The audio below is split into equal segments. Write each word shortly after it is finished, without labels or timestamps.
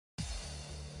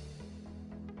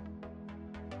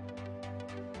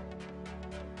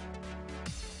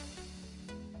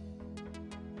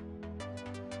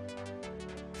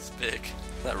Big.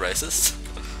 Is that racist?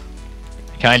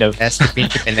 Kind of. Yes,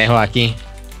 pinche pendejo aquí.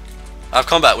 I have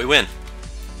combat, we win.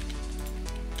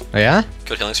 Oh yeah?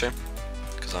 Good healing stream.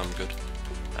 Because I'm good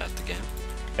at the game.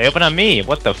 They open on me.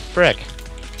 What the frick?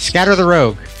 Scatter the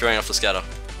rogue. Throwing off the scatter.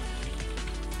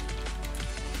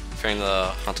 Throwing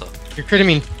the hunter. You're critting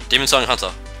me. Demon song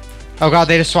hunter. Oh god,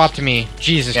 they just swapped to me.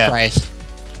 Jesus Yeah. Christ.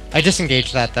 I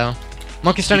disengaged that though.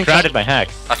 Monkey He stunning. grounded my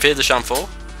hex. I feared the sham fall.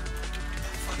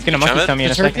 He's gonna monkey Tremor? stun me in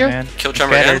a It's right second, here? man. Kill I'm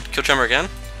Tremor again. scattered. Kill Tremor again.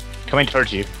 Coming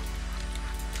towards you.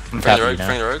 I'm Bring the tapping you rogue. Bring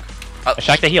now. the rogue.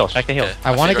 Shack the heal. Shack the heal. Okay.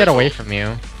 I want to fear get rogue away fall. from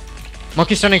you.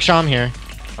 Monkey stunning Sham here.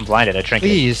 I'm blinded. I trinket.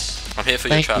 Please. I'm here for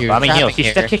Thank your trap. you. Bombing heal. Trapping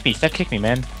He step here. kick me. Step kick me,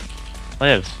 man.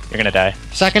 Live. You're gonna die.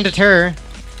 Second to terror.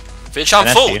 Fear charm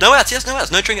That's full. you. No outs. Yes, no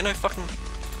outs. No trinket. No fucking.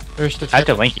 First to I have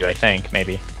terror. to link you, I think.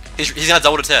 Maybe. He's gonna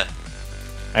double to tear.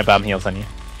 I bomb heals on you.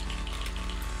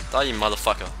 Die, you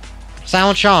motherfucker.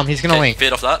 Silent Sham. He's gonna Okay, link.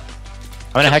 feared off that.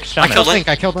 I'm gonna hex I shaman. killed Link. Link.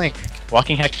 I killed Link.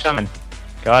 Walking hex shaman.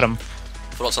 Got him.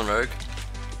 Full lots on rogue.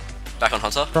 Back on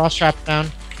hunter. Cross trap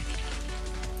down.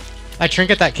 I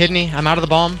trinket that kidney. I'm out of the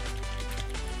bomb.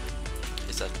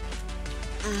 He's dead.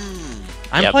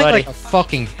 I'm Yeah, playing buddy. like a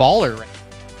fucking baller right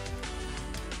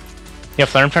Yeah,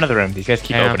 flare in front of the room. These guys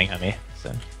keep Yeah. opening on me.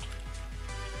 So.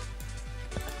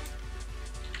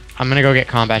 I'm gonna go get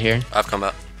combat here. I have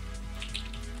combat.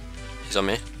 He's on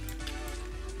me.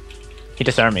 He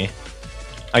disarmed me.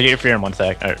 I'll get your fear in 1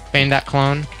 sec. Alright. Feign that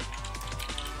clone.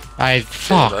 I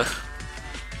Fear them fuck. both.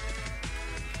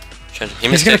 Change. He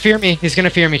He's missed gonna kick. fear me. He's gonna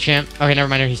fear me, champ. Okay, never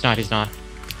mind. He's not. He's not.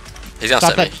 He's gonna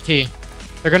Stop set that me. T.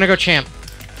 They're gonna go champ.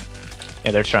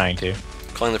 Yeah, they're trying to.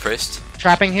 Calling the priest.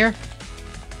 Trapping here.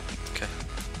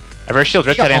 I reverse shield,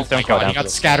 Rip Oh that and my stone go god, down. he got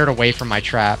scattered away from my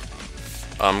trap.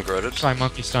 I'm goaded. So I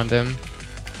monkey stunned him.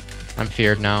 I'm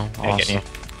feared now. I'm getting Awesome.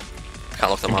 you. I can't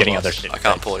lock the I'm mind getting blast. other shit. I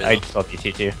can't pull it I either. spelled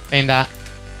BT too. Feign that.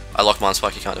 I lock mind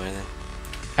spike, you can't do anything.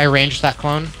 I ranged that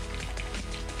clone.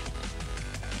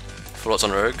 Full lots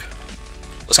on rogue.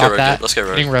 Let's Stop go rogue, that. dude. Let's go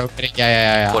Hitting rogue. rogue.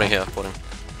 Yeah. Porting here, porting.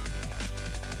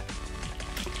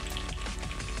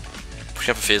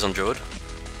 Pushing up for fears on Druid.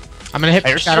 I'm gonna hit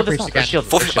Hey, Shadow shield this Priest off, again. shield.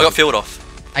 Full I got field off.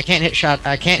 I can't hit shot.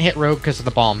 I can't hit rogue because of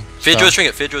the bomb. Fear so- Druid's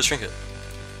trinket, fear Druid's trinket.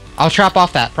 I'll trap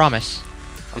off that. Promise.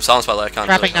 I'm silenced by that, I can't do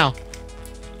Trapping it. now.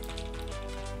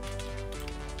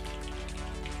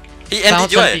 He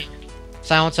emptied Silence you MD.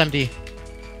 Silence MD.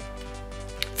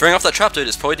 Throwing off that trap, dude,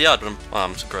 it's probably DR'd, but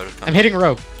I'm so goaded. I'm hitting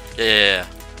rogue. Yeah.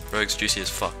 Rogue's juicy as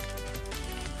fuck.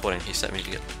 Porting, he set me to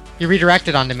get. He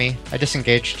redirected onto me. I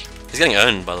disengaged. He's getting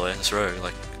owned, by the way, this rogue.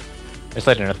 Like, Just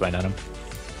let an earthbind on him.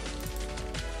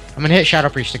 I'm gonna hit Shadow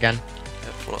Priest again. yeah,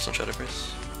 full lots on Shadow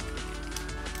Priest.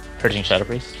 Hurting Shadow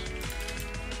Priest.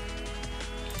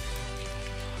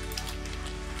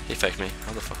 He faked me.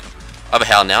 How the fuck up? I have a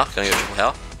howl now. Gonna go triple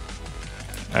howl.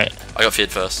 Alright, I got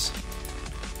feared first.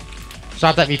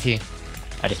 Stop that VT.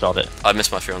 I dispelled it. I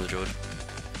missed my fear on the Druid.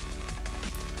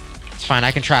 It's fine.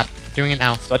 I can trap. Doing it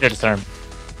now. Sludger disarm.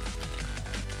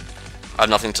 I have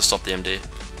nothing to stop the MD.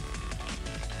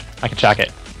 I can shock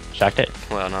it. Shocked it.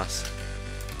 Wow, nice.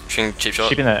 Shooting cheap shot.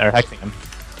 Shooting the, or hexing him.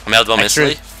 I'm out of the bomb Extra-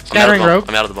 instantly. Scattering rogue.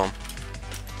 I'm out of the bomb.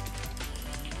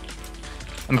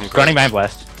 I'm I'm running great. Mind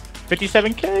Blast.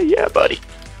 57k, yeah, buddy.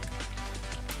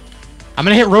 I'm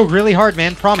gonna hit rogue really hard,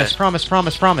 man. Promise. Okay.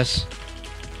 Promise.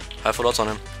 I have full dots on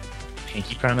him.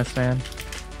 Pinky promise, man.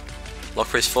 Lock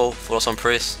priest full dots on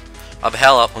priest. I have a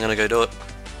howl up, I'm gonna go do it.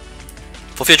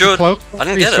 Full fear Druid! Cloak. I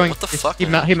didn't He's get it, going- what the he's- fuck? He,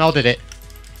 man? he melded it.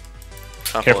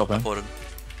 Can't Careful, pull it, I Ben. ported.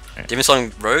 Alright. Demon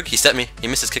Song Rogue, he stepped me. He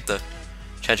missed his kick though.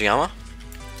 Changing armor.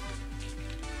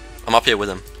 I'm up here with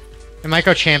him. We might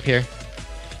go champ here.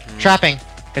 Trapping.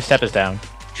 His step is down.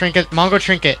 Trinket. Mongo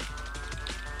trinket.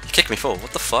 He kicked me full.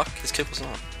 What the fuck? His kick was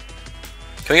not.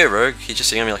 Can we go Rogue? He's just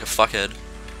sitting on me like a fuckhead.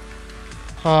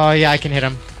 Oh yeah, I can hit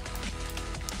him.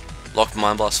 Lock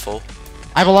Mind Blast full.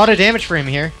 I have a lot of damage for him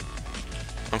here.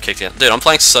 I'm kicked out. Dude, I'm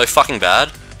playing so fucking bad.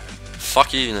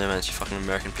 Fuck you, no man, you fucking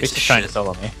American piece He's of just trying to shit.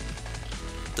 solo me.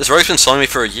 This Rogue's been soloing me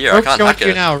for a year. Rogue's I can't going hack to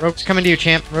you it. now. Rogue's coming to you,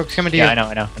 champ. Rogue's coming to you. Yeah,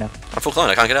 I know. I'm full clone,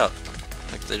 I can't get out.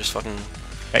 Like, they just fucking...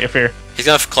 Got your fear. He's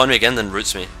gonna clone me again, then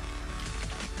roots me.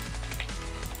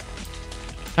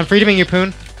 I'm freedoming you,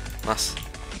 Poon. Nice.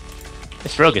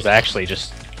 This rogue is actually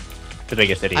just the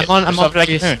biggest idiot. I'm Just on left it like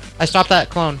a Priest. coon. I stopped that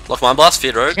clone. Lock Mind Blast,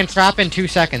 feared I Rogue. can trap in 2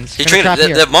 seconds. He Gonna trained, trap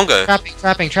here. they're Mongo.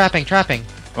 Trapping.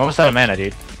 I'm almost out of mana,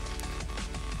 dude.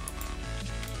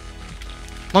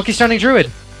 Monkey stunning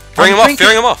druid. Fearing him I'm off, thinking-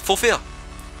 fearing him off, full fear.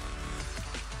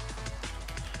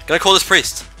 Gonna call this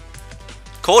priest.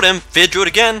 Called him, feared Druid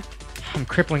again. I'm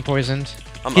crippling poisoned.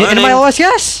 I'm He into owning. my OS,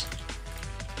 yes!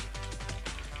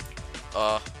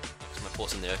 My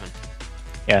port's in the open.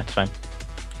 Yeah, it's fine.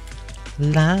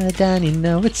 Lie down, you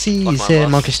know it's my easy. buff.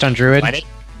 Monkey Stone Druid. Blinded.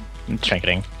 I'm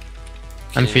trinketing.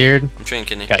 I'm feared. I'm treating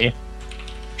kidney. Got you.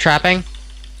 Trapping.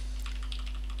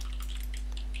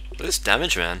 Look at this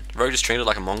damage, man. Rogue just treated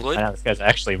like a I mongoloid. know this guy's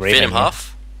actually Feed raving. him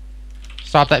half.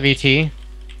 Stop that VT.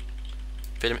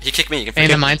 Feed him. He kicked me. You can Aim feed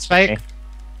the him. Mind Spike. Okay.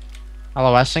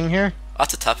 LOSing here. I have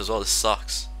to tap as well. This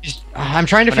sucks. I'm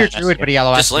trying to I'm fear gonna Druid, but he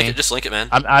LOS Just link me. it. Just link it, man.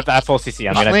 I'm at full CC.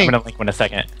 I'm Just gonna link. link in a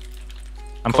second.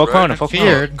 I'm Cool, full clone. bro. I'm full clone.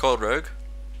 Feared. Cold rogue.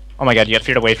 Oh my god, you got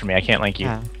feared away from me. I can't link you.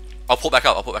 Yeah. I'll pull back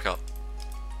up. I'll pull back up.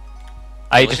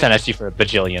 I just NS you for a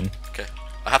bajillion. Okay.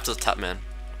 I have to tap, man.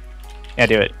 Yeah,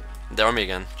 do it. They're on me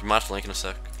again. You might have to link in a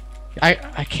sec. I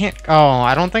can't. Oh,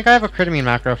 I don't think I have a Critamine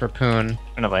macro for Poon. I'm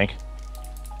gonna link.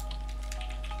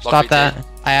 Stop VT. that.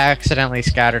 I accidentally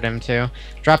scattered him too.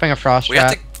 Dropping a Frost We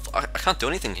Trap. have to. I can't do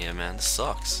anything here, man. This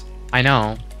sucks. I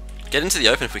know. Get into the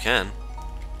open if we can.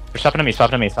 They're stopping to me.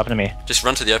 Stopping to me. Stopping to me. Just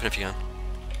run to the open if you can.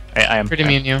 I am. Pretty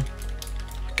mean you.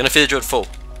 Gonna feed the druid full.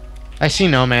 I see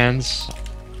no man's.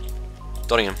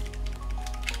 Dotting him.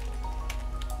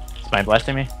 Is mine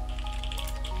blasting me?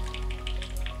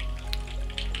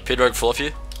 Feed rogue full off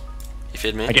you. You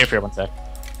feed me. I gave fear 1 sec.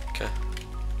 Okay.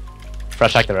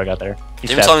 Fresh hack the rogue out there. He's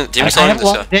Demon dead. Demon I Slaying have this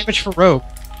long guy. damage for Rogue.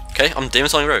 Okay, I'm Demon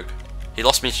Slaying rogue. He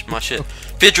lost me my shit.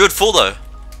 Feed druid full though.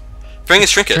 Bring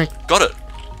his trinket. Shrink. Got it.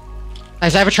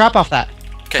 Nice, I have a trap off that.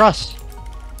 'Kay. Trust.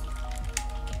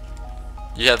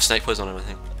 You have snake poison on him, I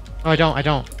think. No, I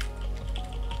don't.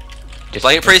 Just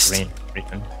Blanket priest. green.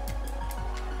 I'm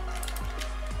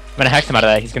gonna hex him out of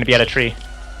that. He's gonna be at a tree.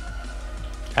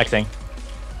 Hexing.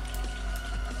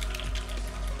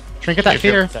 Trinket that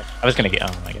fear. 1 sec. I was gonna get.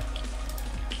 Oh my god.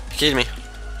 He killed me.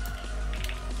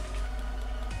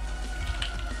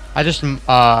 I just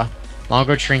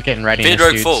Mongo Trinket and ready. Feed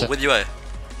rogue full with UA.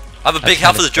 I have a big That's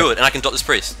health for kinda the druid and I can dot this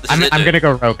priest. This is I'm it, dude. gonna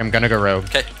go Rogue. I'm gonna go Rogue.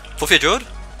 Okay. Full fear druid.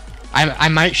 I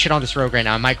might shit on this Rogue right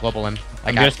now. I might global him.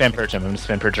 I'm gonna spam purge him. I'm gonna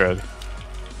spam purge rogue.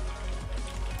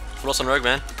 Full loss on rogue,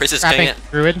 man. Priest is getting Trapping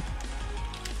it. Druid.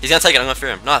 He's gonna take it. I'm gonna fear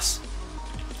him. Nice.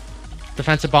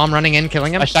 Defensive bomb running in,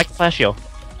 killing him. I stacked the flash heal.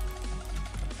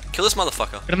 Kill this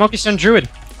motherfucker. Get a Monkey Stone Druid.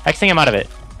 Hexing him out of it.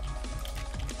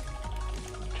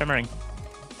 Tremoring.